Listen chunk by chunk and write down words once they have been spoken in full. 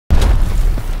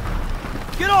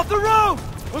off the road!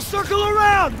 We'll circle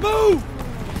around! Move!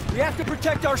 We have to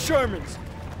protect our Shermans.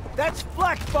 That's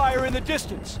flak fire in the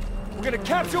distance. We're gonna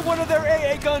capture one of their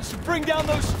AA guns to bring down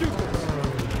those stupids.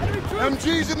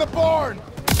 MG's in the barn!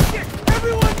 Get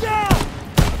everyone down!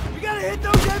 We gotta hit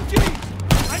those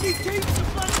MGs! I need teams to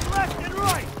flank left and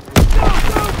right! Go,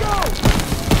 go, go!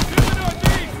 To the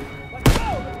northeast! Let's go,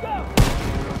 let's go!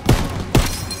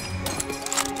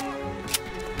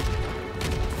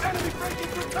 Enemy breaking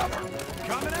through cover!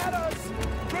 Coming at us!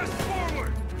 Press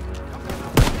forward!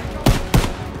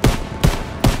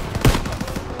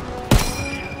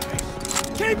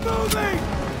 Keep moving!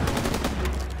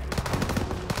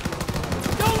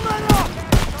 Don't let up!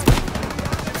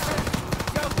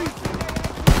 Southeast!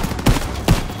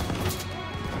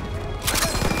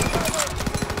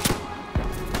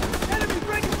 Enemy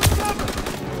breaking for cover!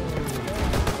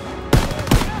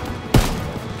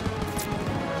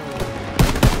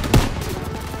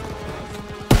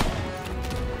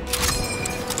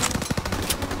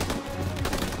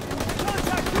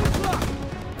 Contact 2 o'clock!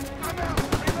 I'm out!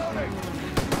 Reloading!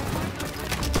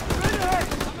 Right ahead!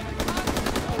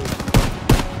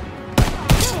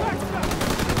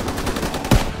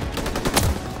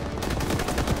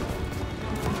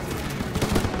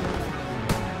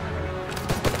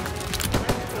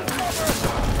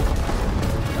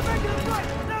 They're making a fight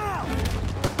now!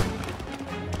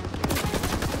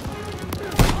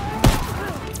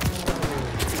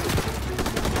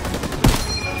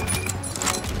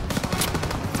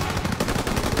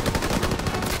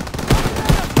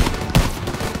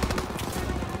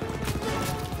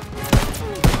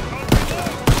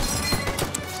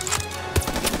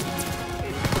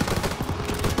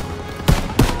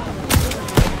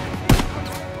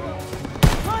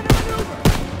 Trying to maneuver!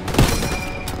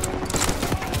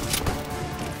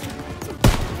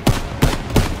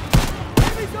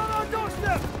 Enemies on our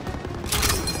doorstep!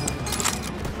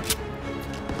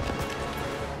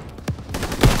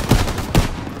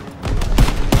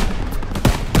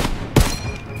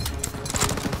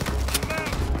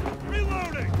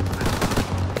 Reloading!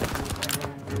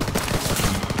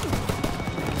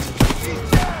 He's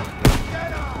down!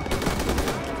 Get up!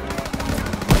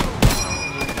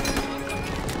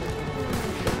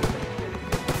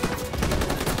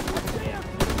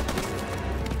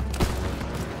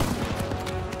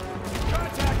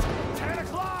 Contact! 10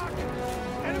 o'clock!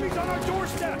 Enemies on our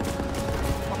doorstep!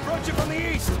 Approaching from the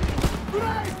east!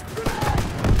 Grenade! Grenade!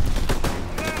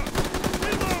 Now!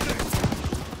 Reloading!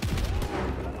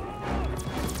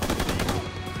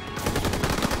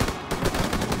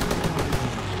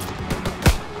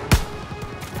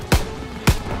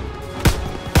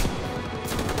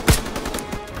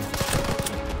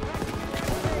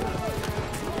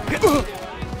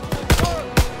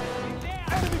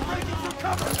 Enemy breaking through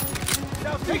cover!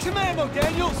 Now take some ammo,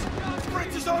 Daniels!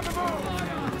 Sprint is on the move!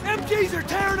 MGs are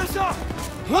tearing us up!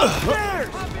 Upstairs!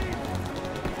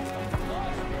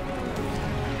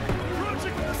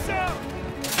 Approaching from the south!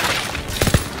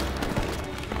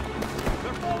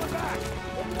 They're falling back!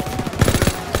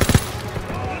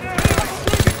 Falling ahead!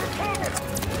 Swinging for cover!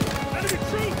 Enemy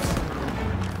troops!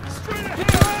 Straight ahead! Hit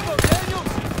your ammo,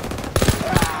 Daniels!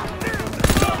 They're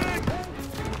coming!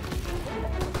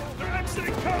 They're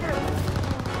exiting cover!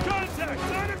 Contact!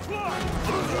 9 o'clock!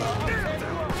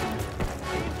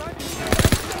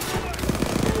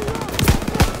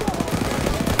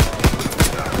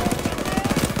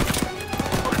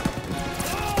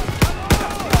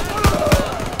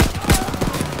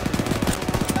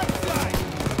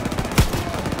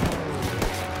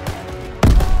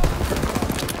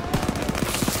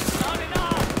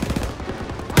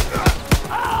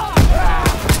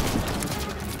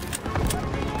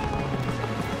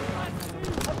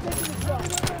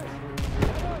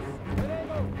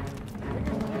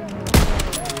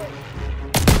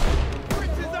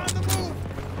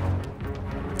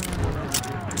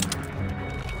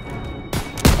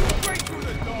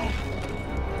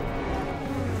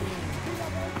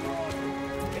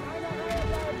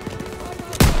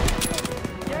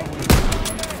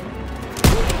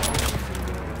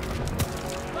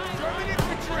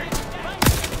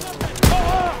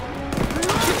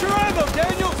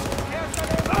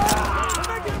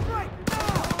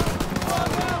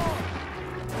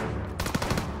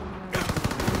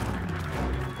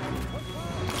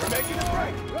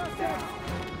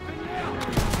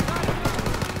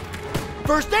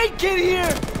 First aid kit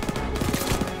here!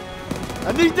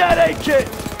 I need that aid kit!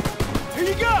 Here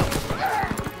you go!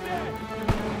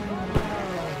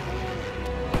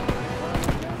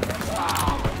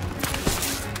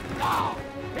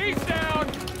 He's down!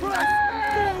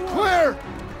 Clear!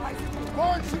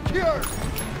 Barn secure!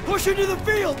 Push into the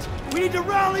fields! We need to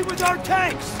rally with our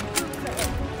tanks!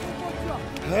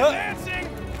 Advancing!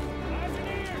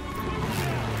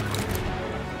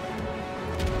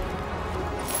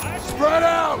 Spread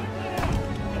out!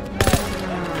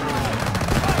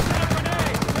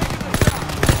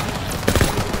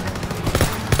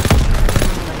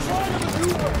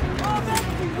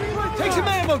 Take some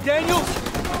ammo, Daniels!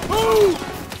 Move!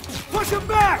 Push him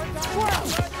back!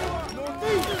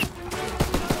 Northeast!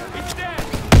 He's dead!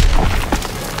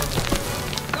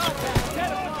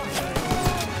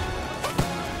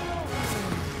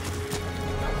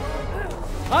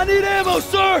 I need ammo,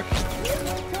 sir!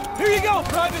 Here you go,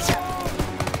 Private!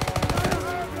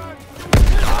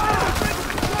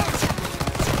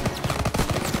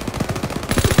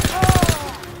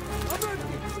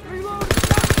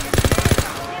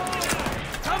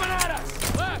 Coming at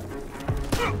us! Left!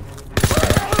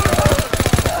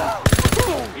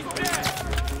 He's dead!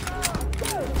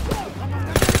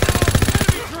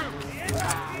 Enemy troops!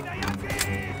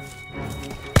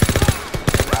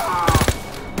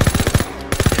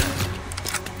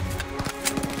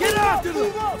 Get after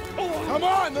them! Come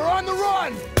on, they're on the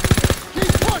run!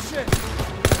 Keep pushing!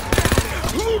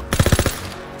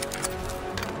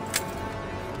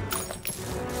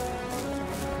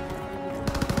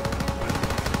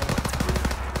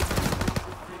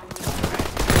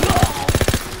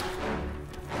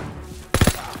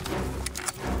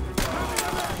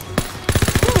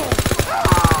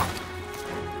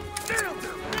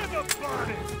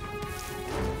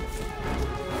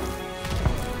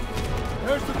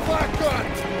 There's the flak gun!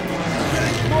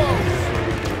 Getting close!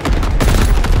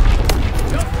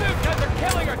 Those Stukas are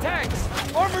killing our tanks!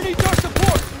 Armor needs our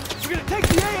support! We're gonna take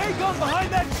the AA gun behind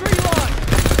that tree line!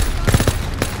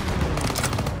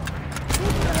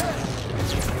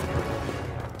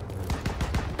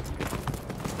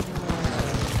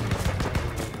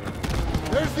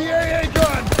 There's the AA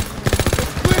gun!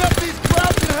 Let's clean up these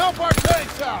crowds and help our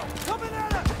tanks out! Coming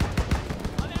at us!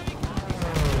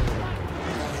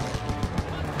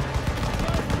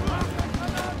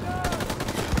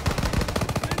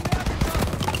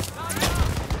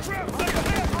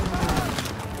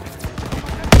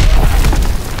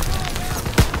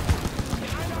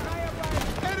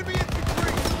 Enemy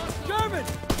infantry!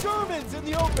 Germans in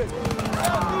the open!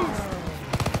 Southeast!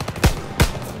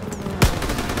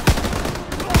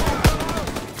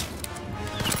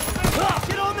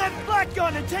 Get on that flak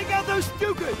gun and take out those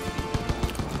Stukas!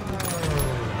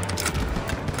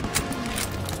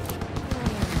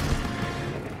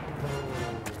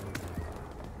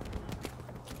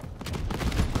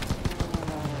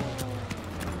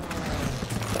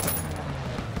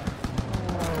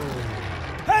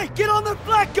 Hey, get on the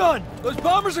flak gun! Those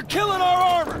bombers are killing our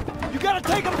armor! You gotta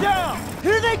take them down!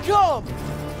 Here they come!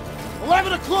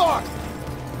 11 o'clock!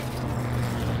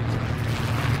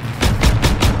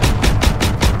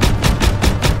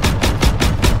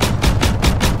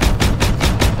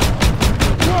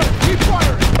 Good, keep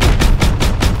firing!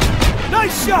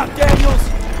 Nice shot, Daniels!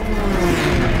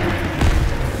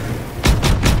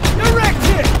 Direct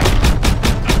hit!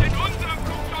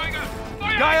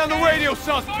 Guy on the radio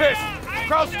sounds pissed!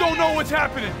 Crowds don't know what's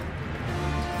happening!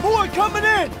 More coming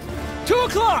in! 2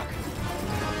 o'clock!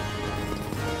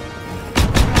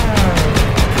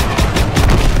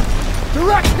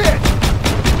 Direct hit!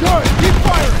 Good, keep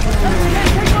firing!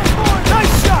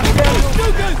 Nice shot, Daniels!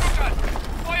 Stukas!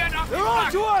 They're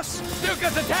on to us!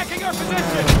 Stukas attacking our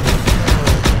position!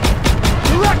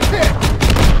 Direct hit!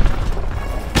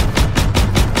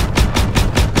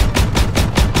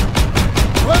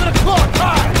 O'clock,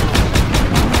 high!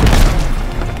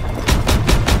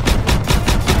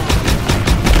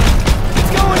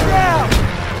 It's going down!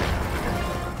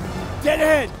 Dead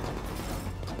ahead!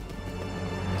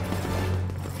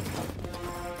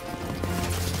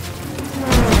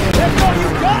 That's all you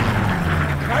got?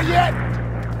 Not yet!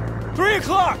 3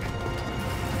 o'clock!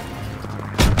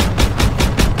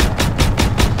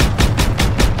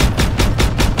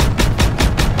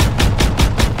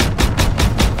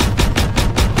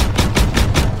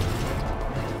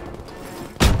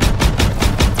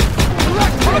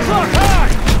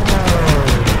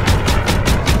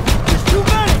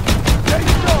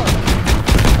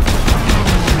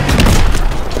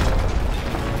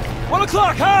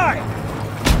 Clock high!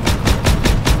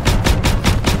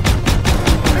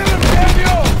 Hit him,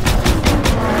 Daniel!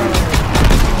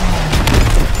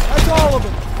 That's all of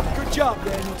them. Good job,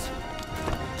 Daniels.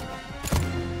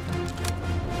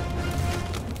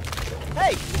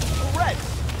 Hey, Perez!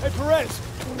 Hey, Perez!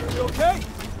 You okay?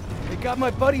 They got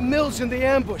my buddy Mills in the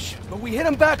ambush, but we hit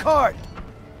him back hard.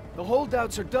 The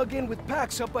holdouts are dug in with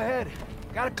packs up ahead.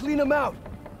 Gotta clean them out.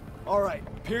 All right,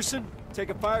 Pearson, take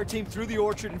a fire team through the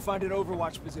orchard and find an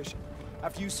overwatch position.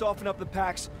 After you soften up the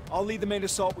packs, I'll lead the main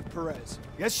assault with Perez.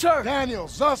 Yes, sir! Daniel,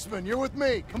 Zussman, you're with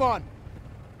me. Come on.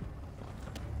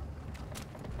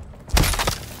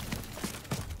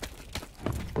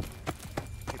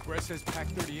 Hey, Perez says Pack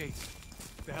 38.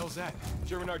 The hell's that?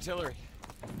 German artillery.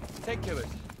 Tank killers.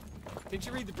 Didn't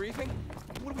you read the briefing?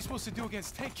 What are we supposed to do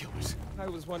against tank killers? I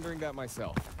was wondering that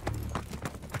myself.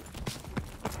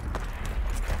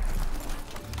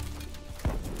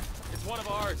 It's one of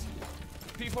ours.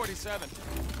 P-47.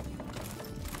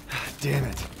 Damn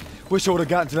it. Wish I would have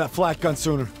gotten to that flak gun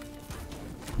sooner.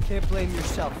 Can't blame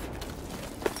yourself.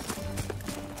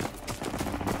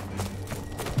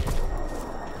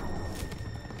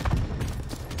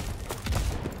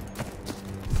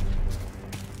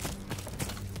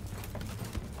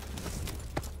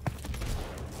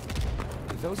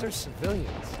 Those are civilians.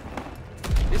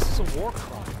 This is a war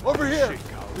crime. Over here.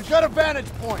 We've got a vantage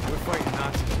point. We're fighting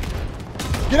Nazis here.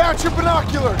 Get out your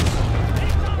binoculars.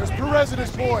 There's Perez and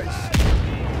his boys.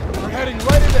 We're heading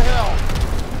right into hell.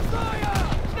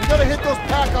 We gotta hit those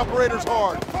pack operators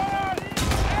hard.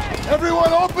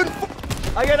 Everyone open.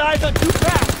 I got eyes on 2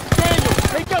 packs. Daniel,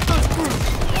 take out those crews.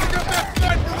 Look at that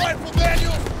sniper rifle,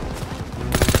 Daniel.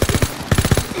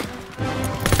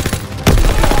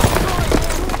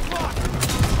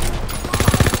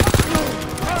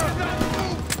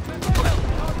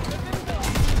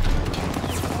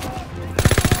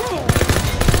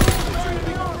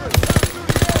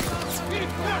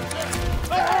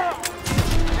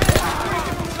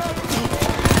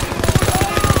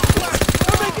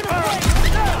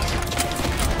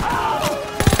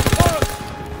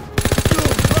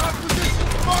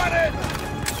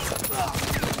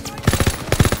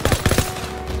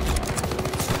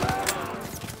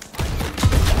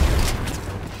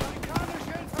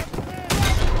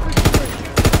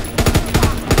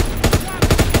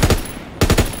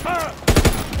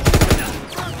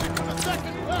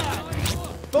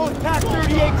 Those Pack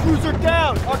 38 crews are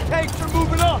down. Our tanks are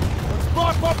moving up. Let's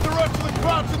mop up the rest of the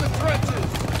Krauts in the trenches.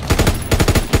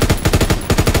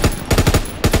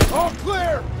 All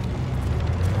clear.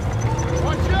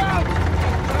 Watch out!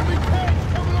 Enemy tanks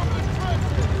coming over the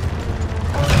trenches.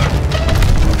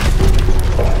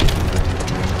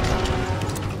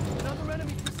 Another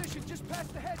enemy position just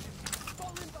past the hedges.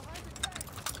 Fall in behind the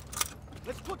tanks.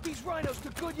 Let's put these rhinos to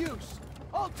good use.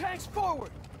 All tanks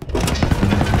forward.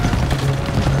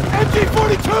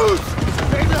 MG-42s!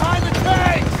 Stay behind the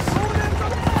tanks!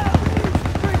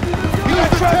 Use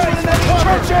the tanks for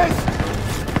cover! Churches!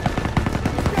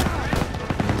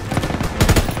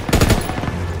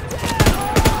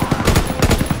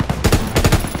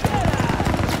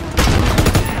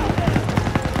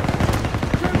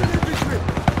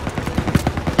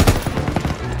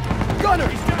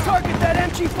 Gunners, target that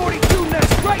MG-42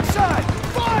 nest, right side!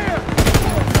 Fire!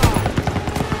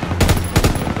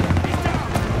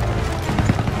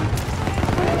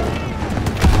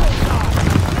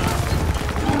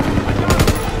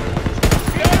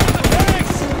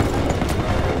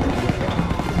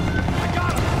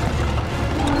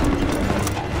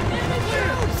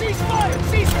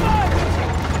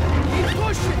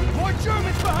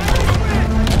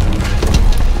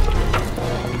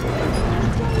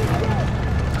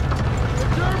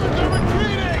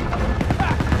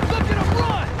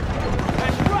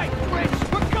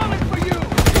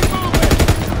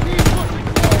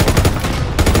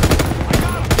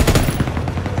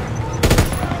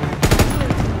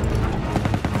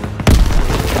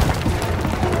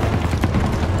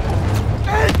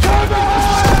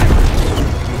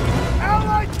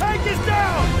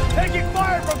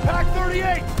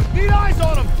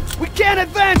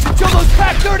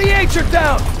 Are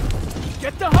down!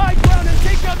 Get the high ground and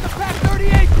take out the Pack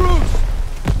 38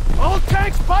 crews! All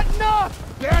tanks button up!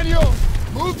 Daniel,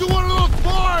 move to one of those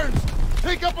barns!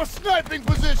 Take up a sniping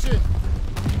position!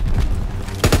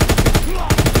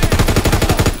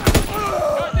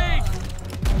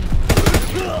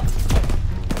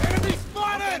 Enemy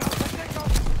spotted!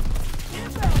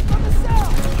 Inbound from the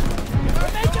south!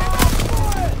 They're making a run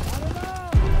for it!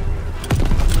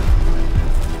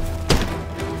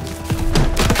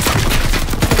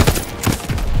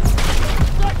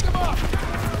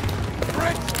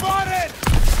 Spotted!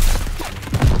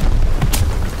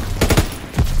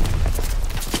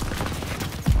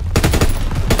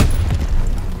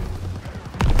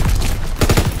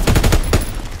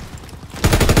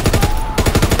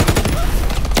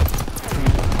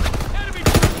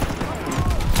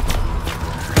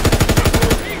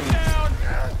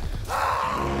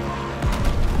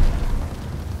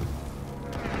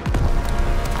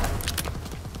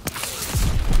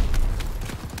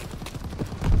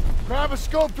 Grab a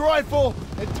scoped rifle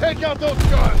and take out those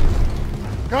guns.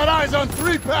 Got eyes on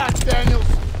 3 packs, Daniels.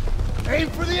 Aim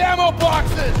for the ammo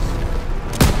boxes.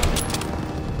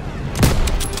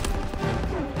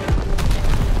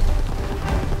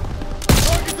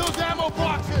 Target those ammo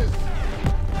boxes.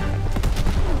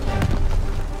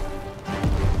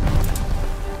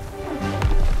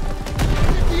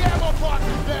 Get the ammo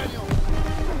boxes, Daniels.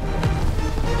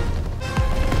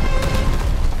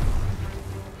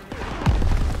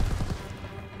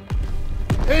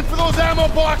 Aim for those ammo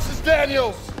boxes,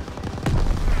 Daniels!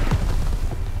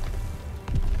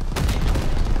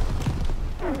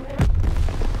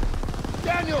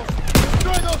 Daniels,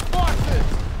 destroy those boxes!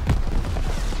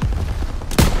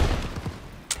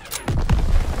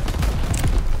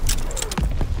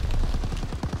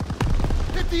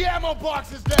 Hit the ammo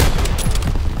boxes, Daniels!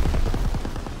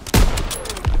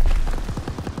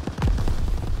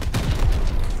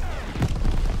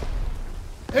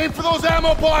 Aim for those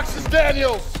ammo boxes,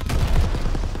 Daniels!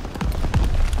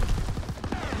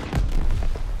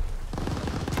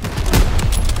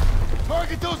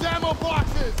 Target those ammo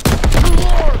boxes! True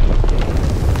Lord!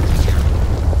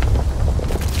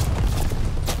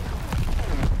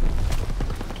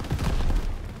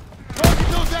 Target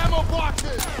those ammo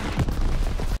boxes!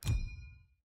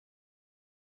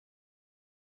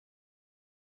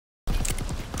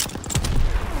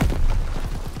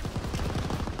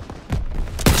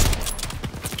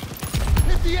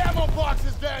 Hit the ammo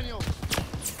boxes, Daniels!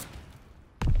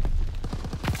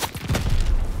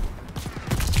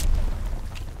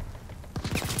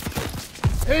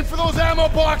 Aim for those ammo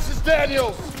boxes,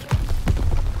 Daniels!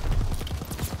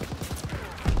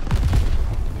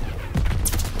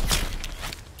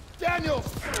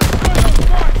 Daniels! Destroy those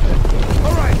boxes!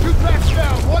 All right, 2 packs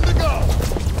down, 1 to go!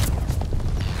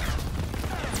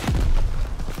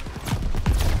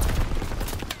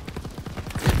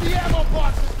 Hit the ammo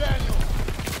boxes, Daniels!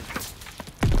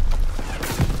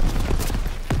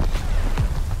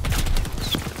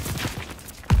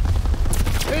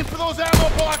 Aim for those ammo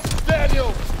boxes,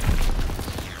 Daniels!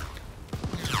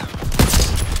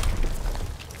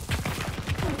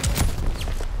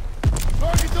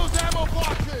 Target those ammo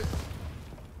boxes!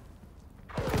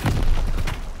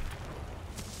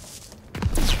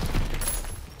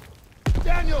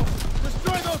 Daniels,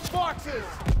 destroy those boxes!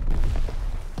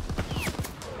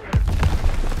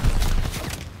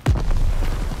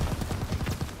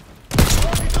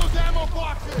 Target those ammo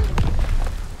boxes!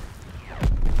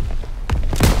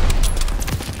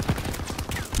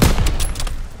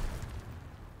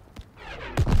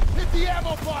 Hit the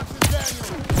ammo boxes,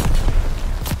 Daniel!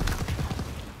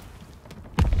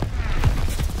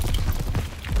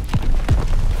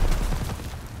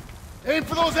 Aim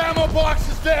for those ammo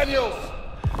boxes, Daniels!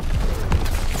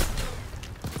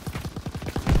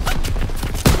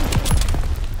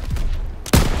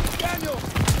 Daniels,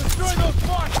 destroy those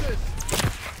boxes!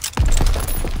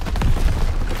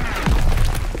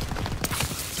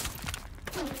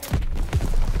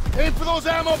 Aim for those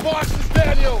ammo boxes,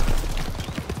 Daniels!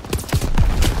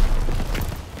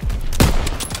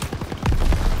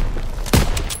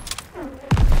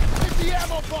 Hit the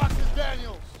ammo boxes,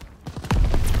 Daniels!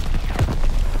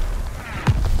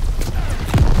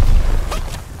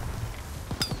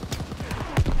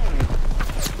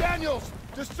 Daniels,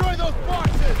 destroy those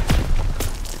boxes!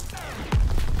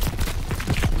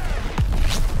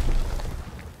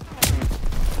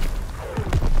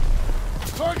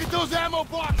 Target those ammo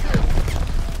boxes!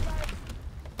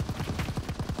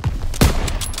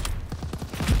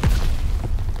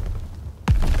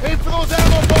 Aim for those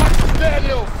ammo boxes,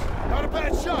 Daniels! Not a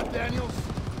bad shot, Daniels.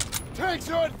 Tanks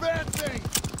are advancing!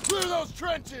 Clear those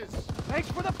trenches! Thanks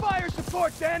for the fire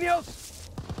support, Daniels!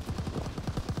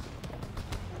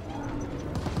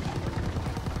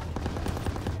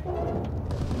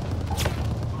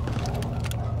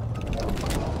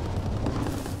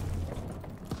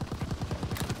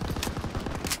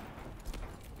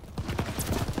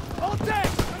 All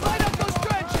tanks, light up those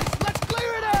trenches! Let's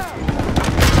clear it out!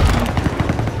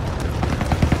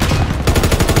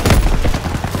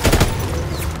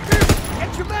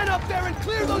 Get your men up there and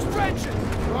clear those trenches!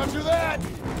 Roger that!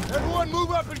 Everyone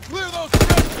move up and clear those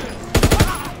trenches!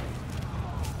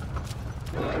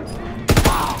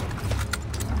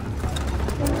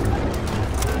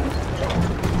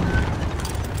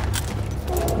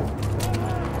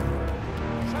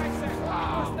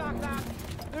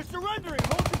 They're surrendering!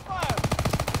 Hold your fire!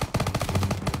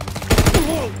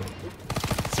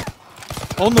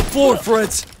 On the floor,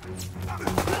 Fritz!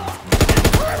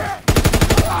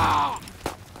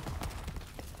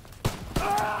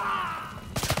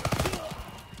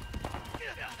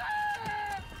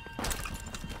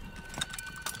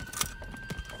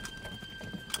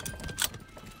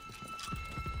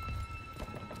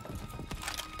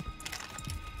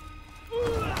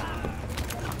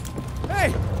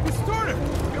 Starter!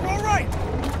 You're all right!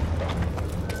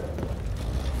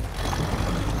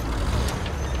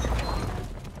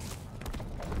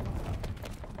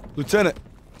 Lieutenant.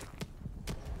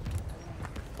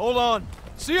 Hold on.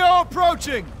 CO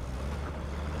approaching!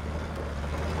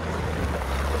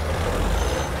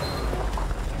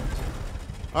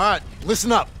 All right,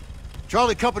 listen up.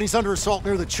 Charlie Company's under assault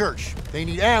near the church. They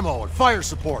need ammo and fire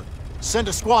support. Send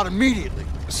a squad immediately.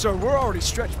 Sir, we're already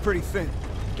stretched pretty thin.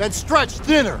 Then stretch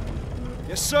thinner.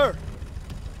 Yes, sir.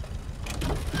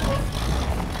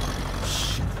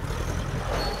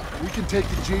 We can take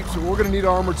the jeep, so we're gonna need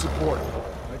armored support.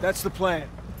 Right, that's the plan.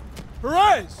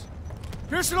 Perez!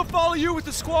 Pearson will follow you with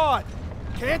the squad.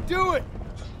 Can't do it.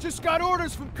 Just got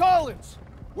orders from Collins.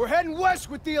 We're heading west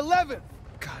with the 11th.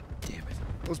 God damn it.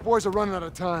 Those boys are running out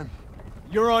of time.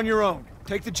 You're on your own.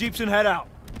 Take the jeeps and head out.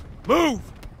 Move!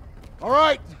 All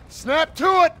right, snap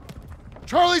to it!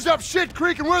 Charlie's up shit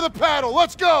creek and we're the paddle.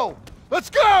 Let's go! Let's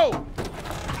go!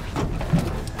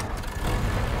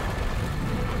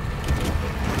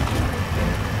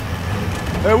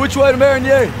 Hey, which way to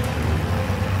Marigny?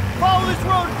 Follow this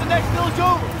road at the next village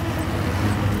over.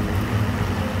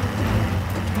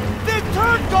 Big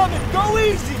turn coming! Go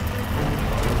easy!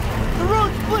 The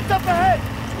road splits up ahead!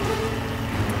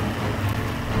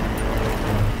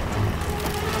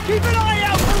 Keep an eye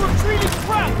out for retreating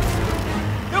Krauts!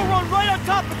 They'll run right on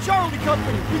top of Charlie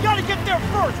Company! We gotta get there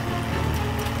first!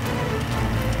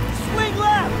 Swing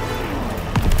left!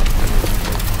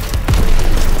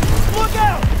 Look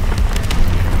out!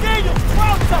 Daniel,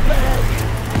 Krauts up ahead!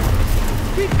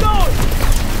 Keep going!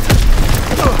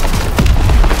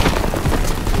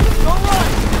 Go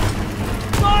right!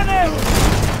 Come on in!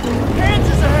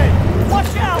 Kansas ahead!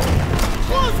 Watch out!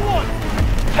 Close one!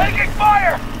 Taking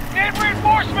fire! Need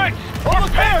reinforcements!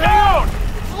 Almost there, hang on!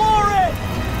 Floor it!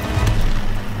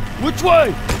 Which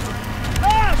way?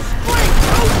 Ah, straight!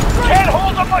 Go straight! Can't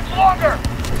hold them much longer!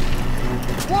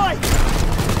 Right!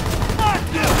 Fuck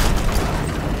you!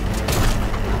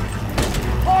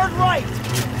 Hard right!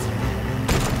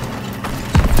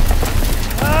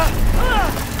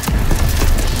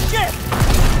 Shit!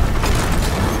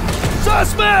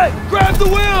 Suspect! Grab the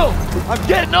wheel! I'm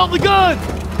getting on the gun!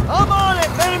 I'm on it!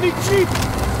 Enemy jeep!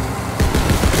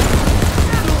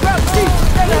 Grab jeep!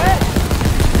 Dead ahead!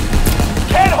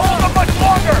 Can't hold them much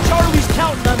longer! Charlie's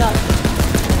counting on us!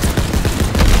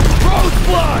 Road's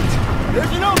blocked!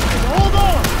 There's an opening! Hold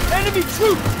on! Enemy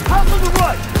troops! Out to the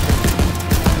right!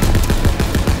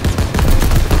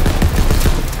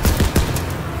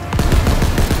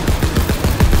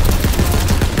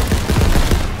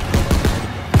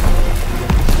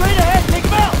 Straight ahead! Take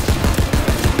him out!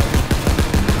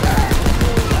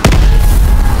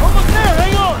 Almost there!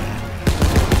 Hang on!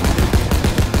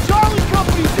 Charlie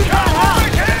Company's in that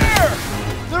house! Here!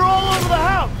 They're all over the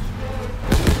house!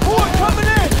 More coming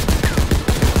in!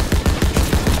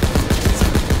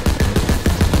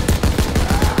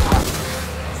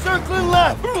 Circling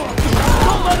left!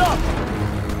 Don't let up!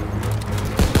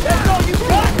 That's all you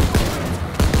got!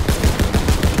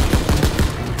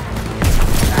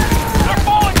 They're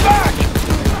falling back!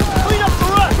 Clean up the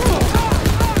rest!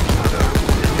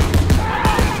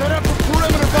 Set up a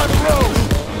perimeter by the road.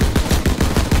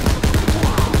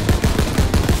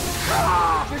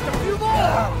 Just a few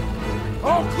more!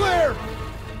 All clear!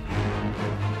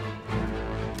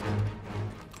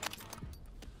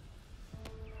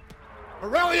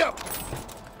 Rally up!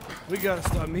 We gotta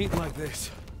stop meeting like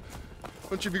this.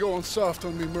 Don't you be going soft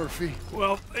on me, Murphy.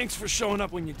 Well, thanks for showing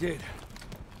up when you did.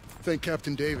 Thank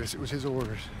Captain Davis. It was his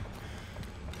orders.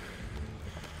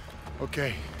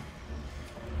 Okay.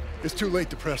 It's too late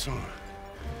to press on.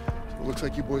 It looks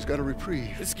like you boys got a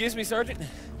reprieve. Excuse me, Sergeant.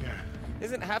 Yeah.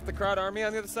 Isn't half the crowd army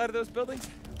on the other side of those buildings?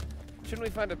 Shouldn't we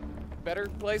find a better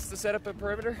place to set up a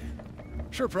perimeter?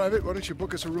 Sure, Private. Why don't you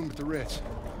book us a room at the Ritz?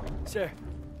 Sir.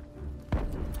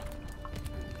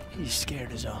 He's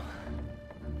scared as all.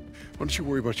 Why don't you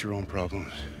worry about your own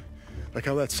problems? Like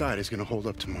how that side is gonna hold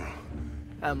up tomorrow.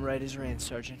 I'm right as rain,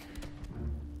 Sergeant.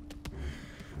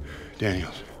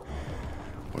 Daniels,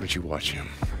 why don't you watch him?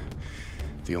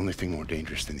 The only thing more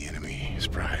dangerous than the enemy is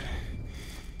pride.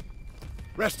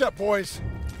 Rest up, boys.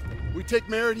 We take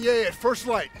Marigny at first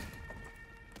light.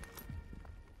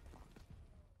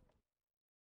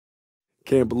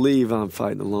 Can't believe I'm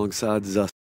fighting alongside Zus.